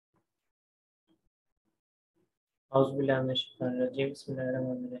आज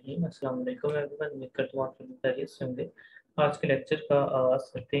के लेक्चर का आगाज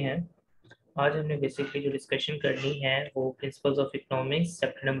करते हैं। आज हमने बेसिकली जो डिस्कशन करनी है वो principles of economics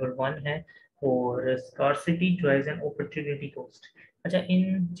chapter number 1 है और scarcity choice and opportunity cost. अच्छा,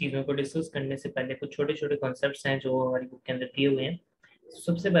 इन चीज़ों को डिस्कस करने से पहले कुछ छोटे छोटे कॉन्सेप्ट्स हैं जो हमारी बुक के अंदर दिए हुए हैं।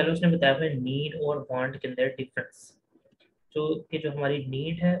 सबसे पहले उसने बताया हुआ है नीड और वांट के अंदर डिफरेंस, जो हमारी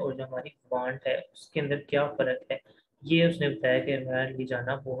नीड है और जो हमारी वांट है उसके अंदर क्या फ़र्क है। ये उसने बताया कि हमारे लिए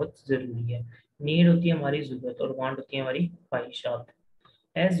जानना बहुत ज़रूरी है। नीड होती है हमारी ज़रूरत और वांट होती है हमारी ख्वाहिशात।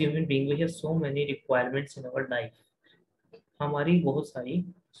 As human being we have so many requirements in our life. हमारी बहुत सारी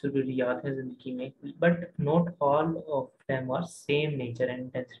ज़रूरियात हैं ज़िंदगी में, but not all of them are same nature and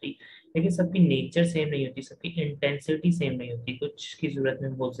intensity. लेकिन सबकी नेचर सेम नहीं होती, सबकी इंटेंसिटी सेम नहीं होती। कुछ की ज़रूरत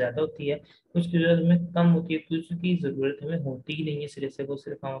में बहुत ज़्यादा होती है, कुछ की ज़रूरत में कम होती है, कुछ की ज़रूरत हमें होती ही नहीं है सिरे से। वो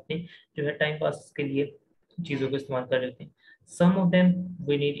सिर्फ हम अपनी जो है टाइम पास के लिए चीज़ों को इस्तेमाल कर लेते हैं। सम of them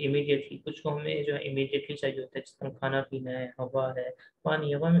we need immediately, कुछ को हमें जो है इमीडिएटली चाहिए होता है, जिस तरह खाना पीना है, हवा है,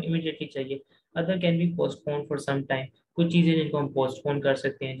 पानी, हवा हमें इमीडिएटली चाहिए। Other can be postpone for some time, कुछ चीज़ें जिनको हम पोस्टपोन कर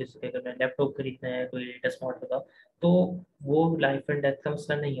सकते हैं, जैसे कि अगर मैं लैपटॉप खरीदना है, कोई लेटेस्ट मॉडल का, तो वो लाइफ एंड डेथ का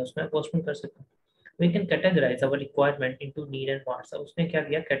मसला नहीं है, उसमें पोस्टपोन कर सकते हैं। We can categorise our requirement into need and wants. उसने क्या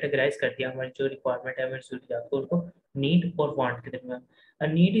किया, कैटेगराइज कर दिया हमारी जो रिक्वायरमेंट है, हमारी जरूरियात को, उनको नीड और वांट के दरमियान।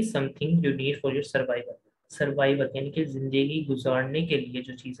 A need is something you need for your survival. Survival यानी कि जिंदगी गुजारने के लिए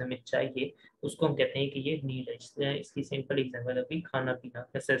जो चीज़ हमें चाहिए उसको हम कहते हैं कि ये नीड है। इसकी सिंपल एग्जाम्पल अभी खाना पीना,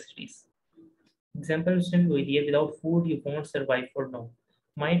 नेसेसिटीज। Example उसने भी वही दिया, without food you won't survive for long.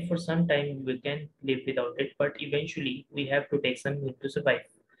 Might for some time we can live without it, but eventually we have to take some meal to survive.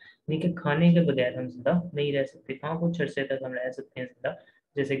 यानी कि खाने के बगैर हम जिंदा नहीं रह सकते। हाँ, कुछ अर्से तक हम रह सकते हैं जिंदा,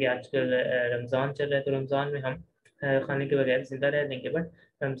 जैसे कि आजकल रमज़ान चल रहा है, तो रमज़ान में हम खाने के बगैर जिंदा रह लेंगे। बट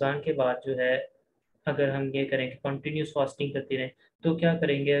रमज़ान के बाद जो है, अगर हम ये करें कि कंटिन्यूस फास्टिंग करते रहें, तो क्या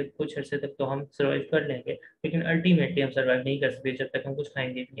करेंगे, कुछ अर्से तक तो हम सर्वाइव कर लेंगे, लेकिन अल्टीमेटली हम सर्वाइव नहीं कर सकते जब तक हम कुछ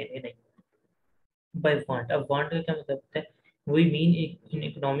खाएंगे पिएंगे नहीं। बाय वांट, अब वांट का क्या मतलब होता है, we mean in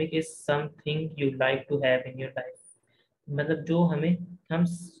economic is something you like to have in your life. मतलब जो हमें हम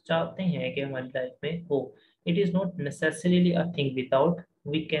चाहते हैं कि हमारी लाइफ में हो। It is not necessarily a thing without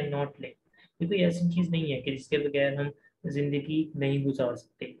we can not live. ये कोई ऐसी चीज़ नहीं है कि जिसके बगैर हम जिंदगी नहीं गुजार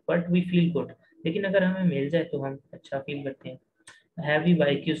सकते, बट वी फील गुड। लेकिन अगर हमें मिल जाए तो हम अच्छा फील करते हैं। हैवी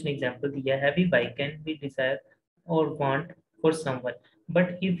बाइक की उसने एग्जांपल दिया, heavy bike can be Dzire और want for someone,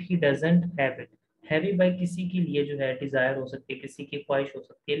 but if he doesn't have it. Heavy bike किसी के लिए जो है डिजायर हो सकती है, किसी की ख्वाहिश हो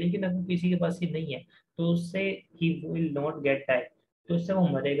सकती है, लेकिन अगर किसी के पास ये नहीं है तो उससे he will not gate die, तो उससे वो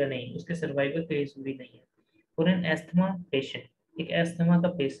मरेगा नहीं, उसके सर्वाइवल के लिए जरूरी नहीं है। और एन एस्थमा पेशेंट, एक एस्थमा का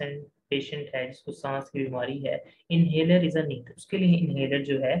पेशेंट है जिसको सांस की बीमारी है, इनहेलर इज अ नीड, उसके लिए इनहेलर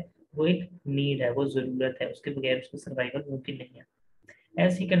जो है वो एक नीड है, वो जरूरत है, उसके बगैर उसका सर्वाइवल मुमकिन नहीं है।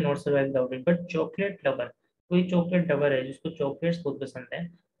 As he can not survive without it. But chocolate lover, कोई चॉकलेट लवर है जिसको चॉकलेट्स बहुत पसंद है,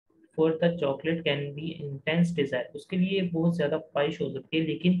 for the chocolate can be intense Dzire, उसके लिए बहुत ज्यादा ख्वाहिश हो सकती है,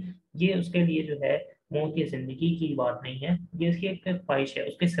 लेकिन ये उसके लिए जो है मौत या जिंदगी की बात नहीं है, ये उसकी एक ख्वाहिश है,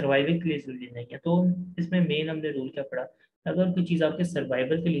 उसके सर्वाइवल के लिए जरूरी नहीं है। तो इसमें मेन हमने रूल क्या पढ़ा, अगर कोई चीज़ आपके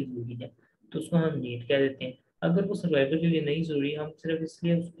सर्वाइवल के लिए जरूरी है तो उसको हम नीड कह देते हैं। अगर वो सर्वाइवल के लिए नहीं जरूरी, हम सिर्फ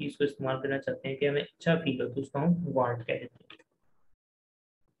इसलिए उस चीज़ को इस्तेमाल करना चाहते हैं कि हमें अच्छा फील हो, तो उसको हम वांट कह देते हैं।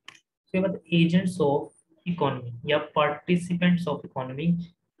 उसके बाद एजेंट्स ऑफ इकोनॉमी या पार्टिसिपेंट्स ऑफ इकोनॉमी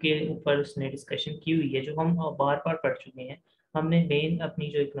के ऊपर उसने डिस्कशन की हुई है, जो हम बार बार पढ़ चुके हैं। हमने मेन अपनी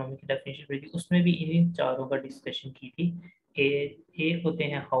जो इकोनॉमी की डेफिनेशन पढ़ी थी उसमें भी इन्हीं चारों का डिस्कशन की थी। एक होते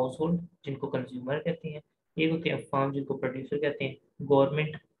हैं हाउस होल्ड जिनको कंज्यूमर कहते हैं, एक होते हैं फर्म जिनको प्रोड्यूसर कहते हैं,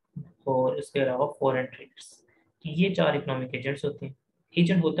 गवर्नमेंट, और इसके अलावा फॉरेन ट्रेडर्स। ये चार इकोनॉमिक एजेंट्स होते हैं।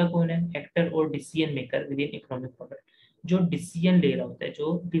 एजेंट होता कौन है, एक्टर और decision maker with in economic model. जो डिसीजन ले रहा होता है,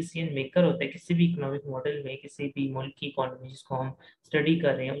 जो डिसीजन मेकर होता है किसी भी इकोनॉमिक मॉडल में, किसी भी मुल्क की इकोनॉमी जिसको हम स्टडी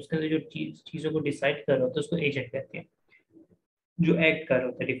कर रहे हैं, उसके अंदर जो चीज़ों को डिसाइड कर रहा होता है उसको एजेंट कहते हैं, जो एक्ट कर रहा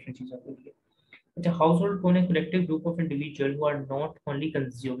होता है डिफरेंट चीज़ों के लिए। अच्छा, हाउस होल्ड कौन है, collective group of individual who are not only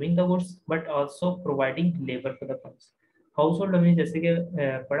consuming the goods but also providing labour for the firms. House hold हमने जैसे कि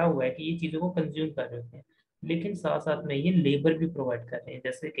पढ़ा हुआ है कि ये चीज़ों को कंज्यूम कर रहे होते हैं, लेकिन साथ साथ में ये लेबर भी प्रोवाइड कर रहे हैं।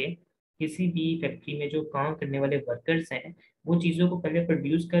 जैसे कि किसी भी फैक्ट्री में जो काम करने वाले वर्कर्स हैं, वो चीज़ों को पहले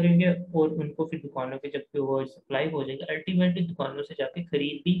प्रोड्यूस करेंगे और उनको फिर दुकानों पे जब वो सप्लाई हो जाएगी, अल्टीमेटली दुकानों से जाके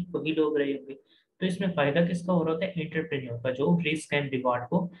खरीद भी वही लोग रहे होंगे। तो इसमें फायदा किसका हो रहा होता है, एंटरप्रेन्योर का, जो रिस्क एंड रिवार्ड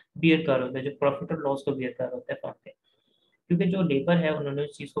को बियर कर होता है, जो प्रॉफिट और लॉस को बियर कर होता है फर्म पे। क्योंकि जो लेबर है उन्होंने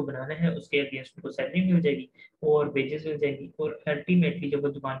उस चीज़ को बनाना है, उसके अगेंस्ट उनको सैलरी मिल जाएगी और वेजेस मिल जाएंगी, और अल्टीमेटली जब वो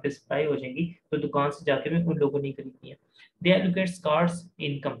दुकान पे सप्लाई हो जाएंगी तो दुकान से जाके भी उन लोगों ने खरीदनी है। दे allocate scars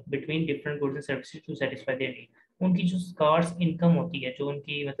income between different goods and services to satisfy their need. उनकी जो स्कार्स इनकम होती है, जो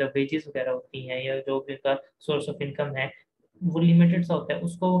उनकी मतलब वेजेस वगैरह होती हैं या जो भी उनका सोर्स ऑफ इनकम है वो लिमिटेड सा होता है,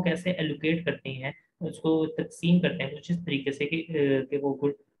 उसको वो कैसे एलोकेट करते हैं, उसको तकसीम करते हैं कुछ इस तरीके से कि वो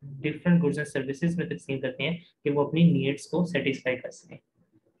good different goods and services में तकसीम करते हैं कि वो अपनी नीड्स को सेटिस्फाई कर सकें।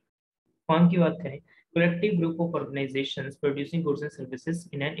 फर्म की बात करें, collective group of organisations producing goods and services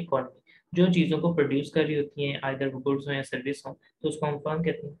in an economy, जो चीज़ों को प्रोड्यूस कर रही होती हैं आइदर वो गुड्स हो या सर्विस हो, तो उसको हम फर्म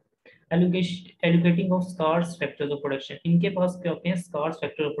कहते हैं। Allocating of scars factors of production, इनके पास क्या होते हैं, स्कार्स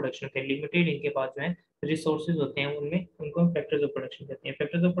फैक्टर ऑफ प्रोडक्शन के लिमिटेड इनके पास जो है रिसोर्सेज होते हैं, उनमें उनको हम फैक्टर्स ऑफ प्रोडक्शन कहते हैं।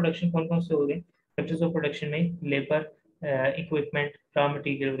 फैक्टर्स ऑफ प्रोडक्शन कौन कौन से हो गए, फैक्टर्स ऑफ प्रोडक्शन में लेबर, इक्विपमेंट, रॉ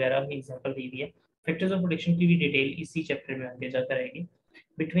मटेरियल वगैरह एग्जांपल दी है। फैक्टर्स ऑफ प्रोडक्शन की भी डिटेल इसी चैप्टर में आगे जाकर आएगी।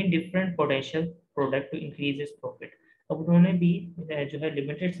 Between different potential product to increase is profit, अब उन्होंने भी जो है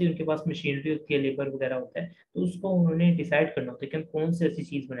लिमिटेड सी उनके पास मशीनरी होती है, लेबर वगैरह होता है, तो उसको उन्होंने डिसाइड करना होता है कि हम कौन सी ऐसी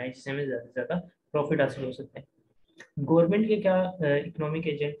चीज़ बनाए जिससे हमें ज़्यादा से ज़्यादा प्रॉफिट हासिल हो सकता है। गवर्नमेंट के क्या इकोनॉमिक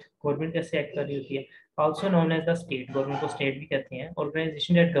एजेंट, गवर्नमेंट कैसे एक्ट कर रही होती है, also known as the state, government को स्टेट भी कहते हैं,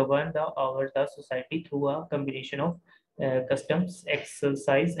 organisation that govern the over the society through a combination of customs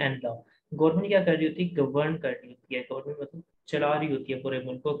exercise and law. Government क्या कर रही होती है, गवर्न कर रही होती है, गवर्नमेंट मतलब चला रही होती है पूरे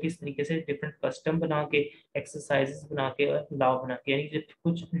मुल्क को, किस तरीके से डिफरेंट कस्टम बना के, एक्सरसाइजेस बना के और लॉ बना के, यानी कि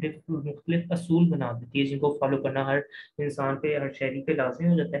कुछ मुख्तलिफ असूल बना देती है जिनको फॉलो करना हर इंसान पे, हर शहरी पे लाजमी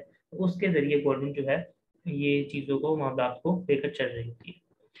हो जाता है। तो उसके जरिए गवर्नमेंट जो है ये चीज़ों को, मामलात को लेकर चल रही होती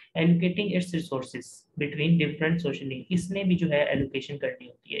है। Allocating it's resources between different social need, इसने भी जो है एलोकेशन करनी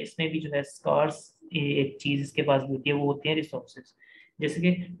होती है, इसने भी जो है स्कार्स एक चीज़ इसके पास भी होती है, वो होती है रिसोर्सेज। जैसे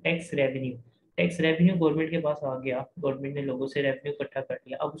कि tax revenue, tax revenue government के पास आ गया, गवर्नमेंट ने लोगों से रेवेन्यू इकट्ठा कर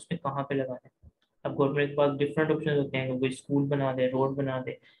लिया, अब उसने कहाँ पे लगाना है, अब गवर्नमेंट के पास डिफरेंट ऑप्शन होते हैं, कोई स्कूल बना दे, रोड बना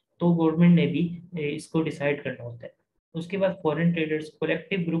दे, तो गवर्नमेंट ने भी इसको डिसाइड करना होता है। उसके बाद फॉरेन ट्रेडर्स,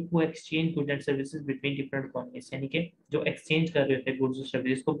 कलेक्टिव ग्रुप वो exchange goods and services between different economies, यानी कि जो एक्सचेंज कर रहे होते हैं गुड्स और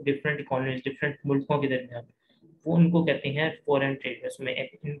सर्विसेज को डिफरेंट इकोनॉमीज, डिफरेंट मुल्कों के दरमियान, वो उनको कहते हैं फॉरेन ट्रेडर्स। में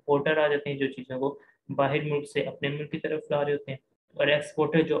इंपोर्टर आ जाते हैं जो चीज़ों को बाहर मुल्क से अपने मुल्क की तरफ ला रहे होते हैं, और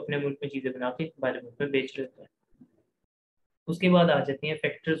एक्सपोर्टर जो अपने मुल्क में चीज़ें बना के बाहर मुल्क में बेच रहे होते हैं। उसके बाद आ जाती हैं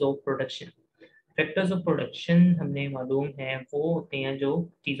factors of production. Factors of production हमने मालूम है वो होते हैं जो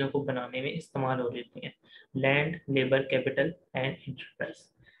चीज़ों को बनाने में इस्तेमाल हो जाती हैं, land, labour, capital and enterprise.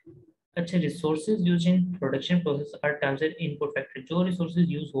 अच्छा, resources use in production process are terms as input factor, जो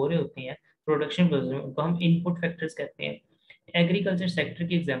रिसोर्सेज यूज हो रहे होते हैं प्रोडक्शन प्रोसेस में उनको हम इनपुट फैक्टर्स कहते हैं। एग्रीकल्चर सेक्टर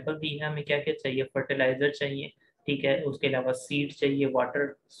की एग्जांपल दी है, हमें क्या क्या चाहिए, फर्टिलाइजर चाहिए, ठीक है, उसके अलावा सीड चाहिए,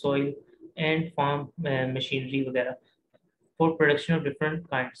 water, soil and farm machinery वगैरह for production of different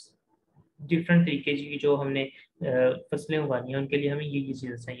kinds, different तरीके की जो हमने फसलें उगानी है उनके लिए हमें ये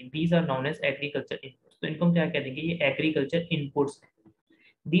चीज़ें चाहिए। These are known as agriculture inputs, तो इनको हम क्या कह देंगे, ये agriculture inputs.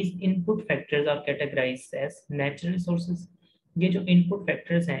 These input factors are categorised as natural resources, ये जो इनपुट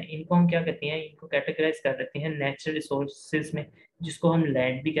फैक्टर्स हैं इनको हम क्या कहते हैं, इनको कैटेगराइज कर देते हैं नेचुरल रिसोर्सेज में, जिसको हम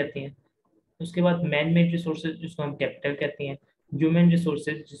लैंड भी कहते हैं। उसके बाद मैन मेड रिसोर्सेज जिसको हम कैपिटल कहते हैं, ह्यूमन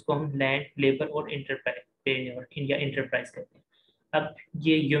रिसोर्सेज जिसको हम लैंड, लेबर और इंटरप्राइज या इंटरप्राइज कहते हैं। अब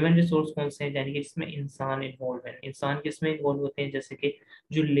ये ह्यूमन रिसोर्स कौन से हैं, यानी कि जिसमें इंसान इन्वॉल्व है, इंसान किसमें इन्वॉल्व होते हैं, जैसे कि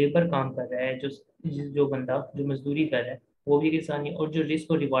जो लेबर काम कर रहा है, जो जो बंदा जो मजदूरी कर रहा है वो भी एक इंसान है, और जो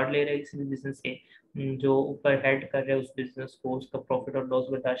रिस्क और रिवार्ड ले रहा है किसी भी बिजनेस के, जो ऊपर हेड कर रहा है उस बिजनेस को, उसका प्रॉफिट और लॉस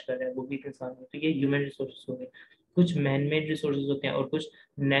बर्दाश्त कर रहा है, वो भी एक इंसान है। तो ये ह्यूमन रिसोर्सेज हो गए। कुछ मैन मेड रिसोर्सेज होते हैं और कुछ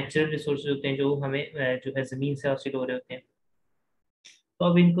नेचुरल रिसोर्सेज होते हैं जो हमें जो है ज़मीन से हासिल हो रहे होते हैं। तो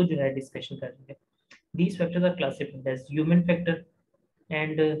अब इनको जो है डिस्कशन करेंगे। These factors are classified as human factor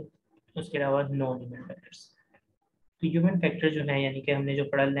and उसके अलावा नॉन ह्यूमन फैक्टर्स। तो ह्यूमन फैक्टर जो है, यानी कि हमने जो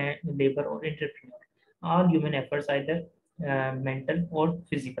पढ़ा, लेबर और entrepreneur, all human efforts either mental और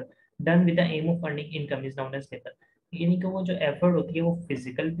physical done with the M of earning income is known as labour, यानी कि वो जो एफर्ट होती है वो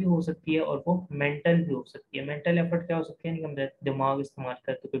फिजिकल भी हो सकती है और वो मेंटल भी हो सकती है। मेंटल एफर्ट क्या हो सकती है, यानी कि हम दिमाग इस्तेमाल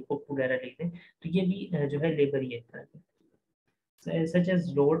करके कोई बुक वगैरह लिख दें, तो ये भी जो है लेबर ही है। Such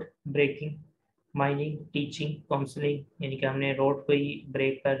as road breaking, mining, teaching, counselling, यानी कि हमने रोड को ही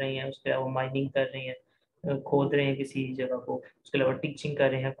ब्रेक कर रहे हैं, उसके अलावा माइनिंग कर रहे हैं, खोद रहे हैं किसी जगह को, उसके अलावा टीचिंग कर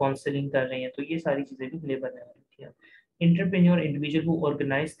रहे हैं, काउंसलिंग कर रहे हैं, तो ये सारी चीज़ें भी लेबर में आ रही है। Entrepreneur individual who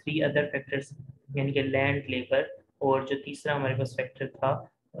organise three other factors, यानी कि लैंड, लेबर और जो तीसरा हमारे पास फैक्टर था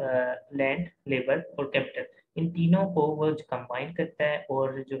लैंड, लेबर और कैपिटल, इन तीनों को वो कंबाइन करता है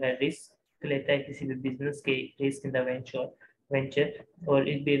और जो है रिस्क लेता है किसी भी बिजनेस के, रिस्क इन द वेंचर, और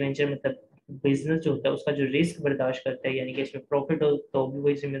एक वेंचर मतलब बिजनेस जो होता है उसका जो रिस्क बर्दाश्त करता है, यानी कि इसमें प्रॉफिट हो तो भी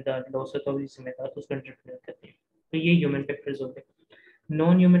वही जिम्मेदार, लॉस हो तो भी जिम्मेदार, तो उसको एंटरप्रेन्योर करते हैं। तो ये ह्यूमन फैक्टर्स होते हैं।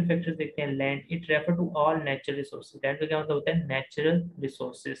 नॉन ह्यूमन फैक्टर्स देखते हैं, land, it refer to all natural resources, land का क्या मतलब होता है, natural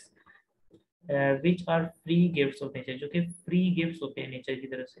resources, which are free gifts of nature, जो कि फ्री गिफ्ट्स होते हैं नेचर की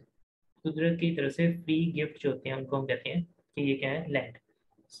तरफ से, कुदरत की तरफ से फ्री गिफ्ट जो होते हैं उनको हम कहते हैं कि ये क्या है, लैंड।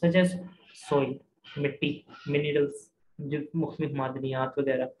 सच एज सोइल, मिट्टी, मिनरल्स, जो मुख्तलिफ मादनियात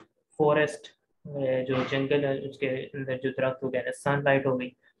वगैरह, फॉरेस्ट, जो जंगल है उसके अंदर जो दरख्त वगैरह, सनलाइट हो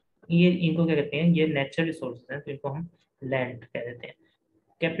गई, ये इनको क्या कहते हैं, ये नेचुरल रिसोर्सेज हैं, तो इनको हम लैंड कह देते हैं।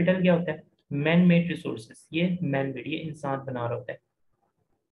 कैपिटल क्या होता है, मैन मेड रिसोर्सेज, ये मैन मेड, ये इंसान बना रहा होता है,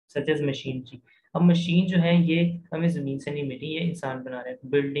 सच एज मशीनरी। अब मशीन जो है ये हमें ज़मीन से नहीं मिली, ये इंसान बना रहे हैं,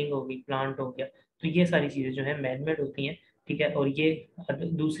 बिल्डिंग हो गई, प्लांट हो गया, तो ये सारी चीज़ें जो है मैन मेड होती हैं, ठीक है, और ये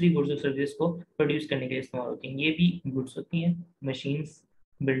दूसरी गुड्स और सर्विस को प्रोड्यूस करने के लिए इस्तेमाल होती हैं, ये भी गुड्स होती हैं, मशीन्स,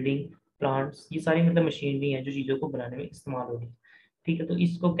 बिल्डिंग, प्लांट्स, ये सारी मतलब मशीनरी हैं जो चीज़ों को बनाने में इस्तेमाल होती हैं, ठीक है, तो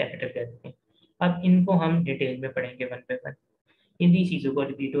इसको कैपिटल कहते हैं। अब इनको हम डिटेल में पढ़ेंगे वन बाय वन, इन्हीं चीज़ों को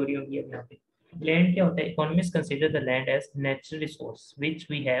रिपीट हो रही होगी अब यहाँ पे। लैंड क्या होता है, economist consider the land as natural resource which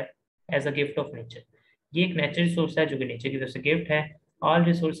we have as a gift of nature. ये एक नेचुरल रिसोर्स है जो कि नेचर की तरफ से गिफ्ट है। All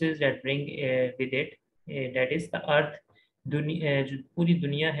resources that bring with it, that is the earth, दुनिया, जो पूरी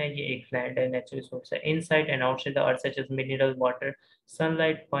दुनिया है ये एक लैंड है, नेचुरल रिसोर्स है। Inside and outside the earth such as mineral water,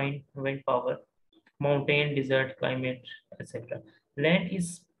 sunlight, wind power, mountain, desert, climate, etc. Land is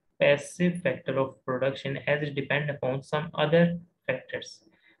passive factor of production as it depend upon some other factors.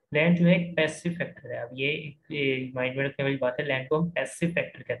 Land जो है एक passive factor है। अब ये mind में रखने वाली बात है, लैंड को हम पैसिव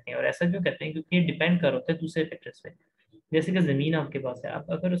फैक्टर कहते हैं, और ऐसा क्यों कहते हैं, क्योंकि ये डिपेंड कर होता है दूसरे फैक्टर्स पे। जैसे कि ज़मीन आपके पास है,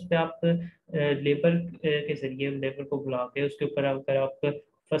 आप अगर उस पर आप लेबर के जरिए लेबर को बुला के उसके ऊपर अगर आप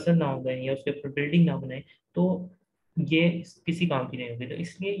फसल ना उगाएं या उसके ऊपर बिल्डिंग ना बनाएं, तो ये किसी काम की नहीं होगी, तो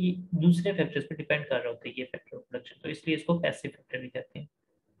इसलिए ये दूसरे फैक्टर्स पे डिपेंड कर रहा होता है ये फैक्टर ऑफ प्रोडक्शन, तो इसलिए इसको पैसिव फैक्टर भी कहते हैं।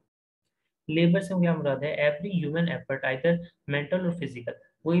 लेबर से क्या मुराद है, every human effort either mental और फिजिकल,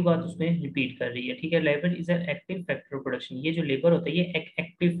 वही बात उसमें रिपीट कर रही है, ठीक है। Labour is an active factor of production, ये जो लेबर होता है ये एक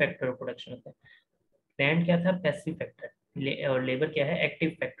एक्टिव फैक्टर ऑफ प्रोडक्शन होता है। लैंड क्या था, पैसिव फैक्टर, और लेबर क्या है,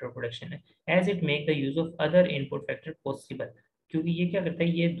 एक्टिव फैक्टर ऑफ प्रोडक्शन है। As it make the use of other input factor possible, क्योंकि ये क्या करता है,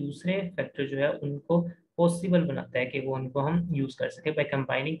 ये दूसरे फैक्टर जो है उनको पॉसिबल बनाता है कि वो उनको हम यूज कर सके by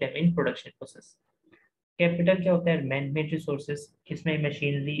combining them in production process. Capital क्या होता है, मैन मेड रिसोर्सेज, इसमें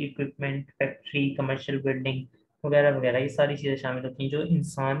machinery, equipment, factory, commercial building वगैरह वगैरह, ये सारी चीज़ें शामिल होती हैं जो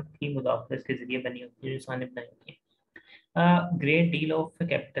इंसान की मुदाखलत के जरिए बनी होती है, जो इंसान ने बनाई होती है। A great deal of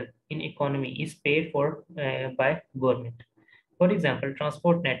capital in economy is paid for by government. For example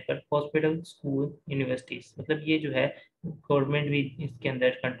transport network, hospital, school, universities, मतलब ये जो है गवर्नमेंट भी इसके अंदर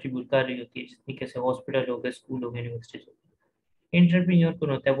कंट्रीब्यूट कर रही होती है, जिस तरीके से हॉस्पिटल हो गए, स्कूल हो गए, यूनिवर्सिटीज हो गए। इंटरप्रीनियर कौन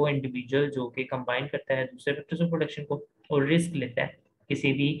होता है, वो इंडिविजुअल जो कि कंबाइन करता है दूसरे फैक्टर्स ऑफ प्रोडक्शन को और रिस्क लेता है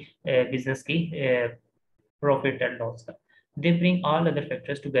किसी भी बिजनेस की profit and loss का। They bring all other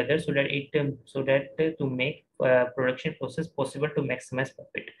factors together so that to make production process possible to maximize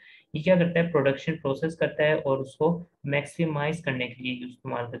profit। ये क्या करता है, प्रोडक्शन प्रोसेस करता है और उसको मैक्सिमाइज करने के लिए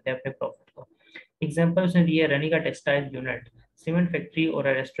इस्तेमाल करता है अपने प्रॉफिट को। एग्जाम्पल उसने दिया, running a textile unit, cement factory or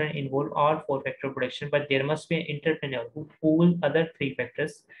a restaurant involve all four factor production, but there must be an entrepreneur who pool other three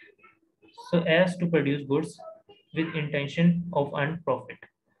factors so as to produce goods with intention of earn profit।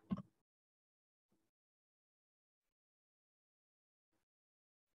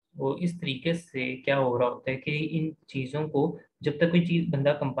 वो इस तरीके से क्या हो रहा होता है कि इन चीज़ों को जब तक कोई चीज़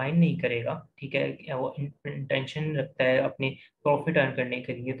बंदा कंबाइन नहीं करेगा, ठीक है, या वो इंटेंशन रखता है अपने प्रॉफिट अर्न करने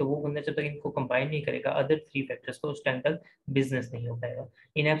के लिए, तो वो बंदा जब तक इनको कंबाइन नहीं करेगा अदर थ्री फैक्टर्स को, उस टाइम तक बिजनेस नहीं हो पाएगा।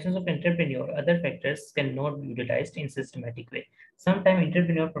 In absence of entrepreneur other factors can not be utilised in systematic way. Sometimes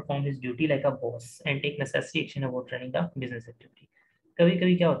entrepreneur perform his duty like a boss and take necessary action about running the business activity। कभी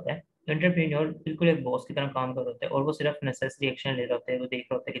कभी क्या होता है, entrepreneur बिल्कुल एक boss की तरह काम कर रहा होता है और वो सिर्फ नेसेसरी एक्शन ले रहा होता है, वो देख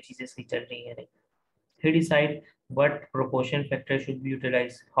रहा होता है कि चीज़ें सही चल रही हैं नहीं। He decide what proportion factor should be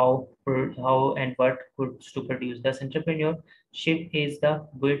utilized, how and what goods to produce. Thus, entrepreneurship is the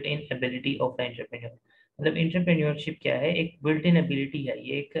built-in ability of the entrepreneur। मतलब इंटरप्रेन्योरशिप क्या है, एक बिल्ट इन एबिलिटी है,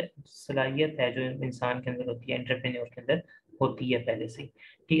 ये एक सलाहियत है जो इंसान के अंदर होती है, एंटरप्रेन्योर के अंदर होती है पहले से।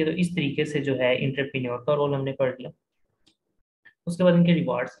 ठीक है, तो इस तरीके से जो है इंटरप्रेन्योर का रोल हमने पढ़ लिया। उसके बाद इनके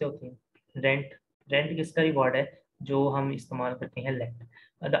रिवार्ड्स क्या होते हैं, रेंट, रेंट किसका रिवार्ड है, जो हम इस्तेमाल करते हैं land.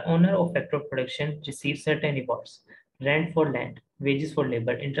 The owner of factor of production receive certain rewards, rent for land, wages for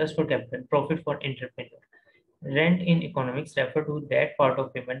labour, interest for capital, profit for entrepreneur. Rent in economics refer to that part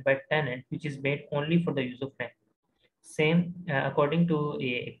of payment by tenant which is made only for the use of rent। Same according to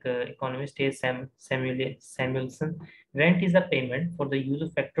एक economist है Samuelson, rent is the payment for the use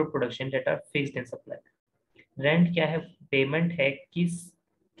of factor of production that are fixed in supply। Rent क्या है, payment है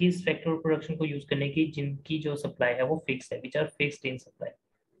किस factor of production को use करने की जिनकी जो सप्लाई है वो फिक्स है, which are fixed in supply.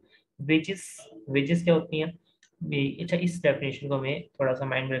 Wages, wages क्या होती हैं, अच्छा इस डेफिनेशन को हमें थोड़ा सा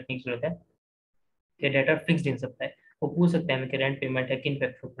माइंड में रखने की जरूरत है। कि डाटा फिक्स्ड इन सप्लाई। वो पूछ सकता है हमें कि रेंट पेमेंट है किन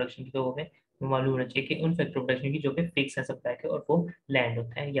फैक्टर ऑफ प्रोडक्शन की, तो हमें मालूम होना चाहिए कि उन फैक्टर ऑफ प्रोडक्शन की जो कि फिक्स है सप्लाई के, और वो लैंड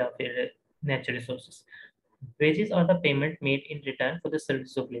होता है या फिर natural resources. Wages are the payment made in return for the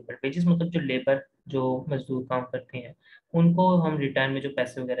service of labour. Wages मतलब जो लेबर, जो मजदूर काम करते हैं, उनको हम रिटर्न में जो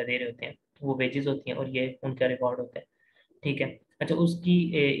पैसे वगैरह दे रहे होते हैं वो वेजेस होती हैं, और ये उनका रिवॉर्ड होता है। ठीक है। अच्छा, उसकी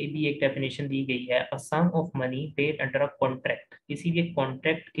भी एक डेफिनेशन दी गई है, अ सम of money paid under a contract. किसी भी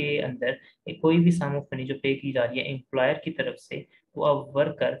कॉन्ट्रैक्ट के अंदर कोई भी सम ऑफ मनी जो पे की जा रही है एम्प्लॉयर की तरफ से, वो a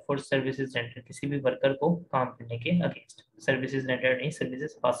worker for services render, किसी भी वर्कर को काम करने के अगेंस्ट। सर्विसेज रेंडर नहीं,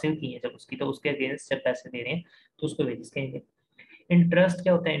 सर्विसेज हासिल की है जब उसकी, तो उसके अगेंस्ट जब पैसे दे रहे हैं तो उसको वेजेस कहेंगे। इंटरेस्ट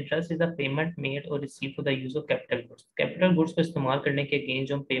क्या होता है? Interest is a payment made और receive for the use of capital goods. Capital goods को इस्तेमाल करने के अगेंस्ट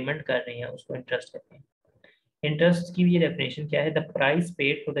जो हम पेमेंट कर रहे हैं उसको इंटरेस्ट कहते हैं। इंटरेस्ट की भी डेफिनेशन क्या है? The price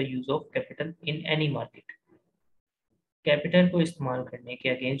paid for the use of capital in any market. Capital को इस्तेमाल करने के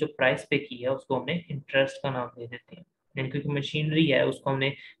अगेंस्ट जो प्राइस पे की है उसको हमने इंटरेस्ट का नाम दे देते हैं। यानी क्योंकि मशीनरी है उसको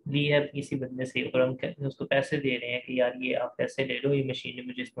हमने ली है किसी बंदे से, और हम उसको पैसे दे रहे हैं कि यार ये आप पैसे ले लो, ये मशीनरी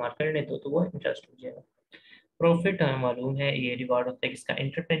मुझे इस्तेमाल करने दो, तो वो इंटरेस्ट हो जाएगा। प्रॉफिट हमें मालूम है, ये रिवार्ड होता है किसका?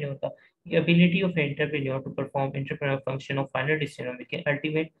 एंटरप्रेन्योर का। Ability of entrepreneur to perform entrepreneur function of final decision making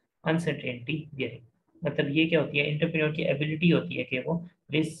ultimate uncertainty bearing. मतलब ये क्या होती है? एंटरप्रेन्योर की एबिलिटी होती है कि वो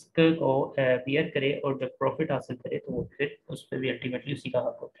रिस्क को बियर करे, और जब प्रॉफिट हासिल करे तो वो फिर उस पर भी अल्टीमेटली उसी का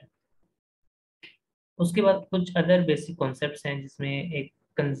हक होता है। उसके बाद कुछ अदर बेसिक कॉन्सेप्ट्स हैं जिसमें एक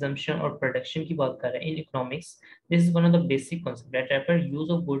कंजम्पशन और प्रोडक्शन की बात कर रहे हैं in economics. This is one of the basic concept that refer use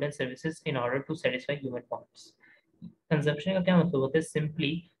of good and services in order to satisfy human wants. Consumption का क्या मतलब होता है?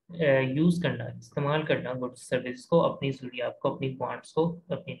 सिंपली यूज करना, इस्तेमाल करना गुड्स सर्विस को अपनी जरूरियात को, अपनी वांट्स को,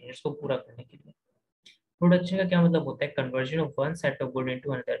 अपनी नीड्स को पूरा करने के लिए। प्रोडक्शन का क्या मतलब होता है? Conversion of one set of good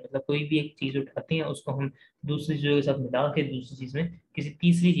into another. मतलब कोई भी एक चीज उठाते हैं उसको हम दूसरी चीजों के साथ मिला के दूसरी चीज में, किसी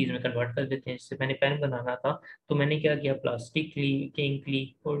तीसरी चीज में कन्वर्ट कर देते हैं। जैसे मैंने पेन बनाना था तो मैंने क्या किया, प्लास्टिक ली के इंक ली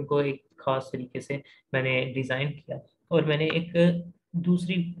और उनको एक खास तरीके से मैंने डिजाइन किया, और मैंने एक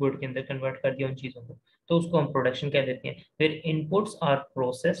दूसरी वुड के अंदर कन्वर्ट कर दिया उन चीजों को, तो उसको हम प्रोडक्शन कह देते हैं। फिर इनपुट्स आर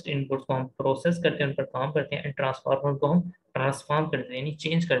प्रोसेस्ड, इनपुट्स को हम प्रोसेस करते हैं, उन पर काम करते हैं, एंड ट्रांसफार्मर को हम ट्रांसफॉर्म करते हैं यानी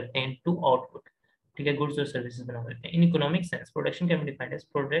चेंज कर देते हैं टू आउटपुट। ठीक है, गुड्स और सर्विसेज बना देते हैं। In economic sense production can be defined as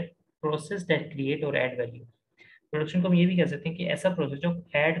product process that create और ऐड वैल्यू। प्रोडक्शन को हम ये भी कह सकते हैं कि ऐसा प्रोसेस जो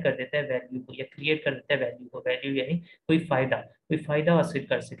ऐड कर देता है वैल्यू को, या क्रिएट कर देता है वैल्यू को। वैल्यू यानी कोई फायदा हासिल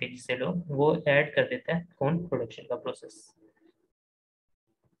कर सके जिससे लोग, वो ऐड कर देता है कौन? प्रोडक्शन का प्रोसेस।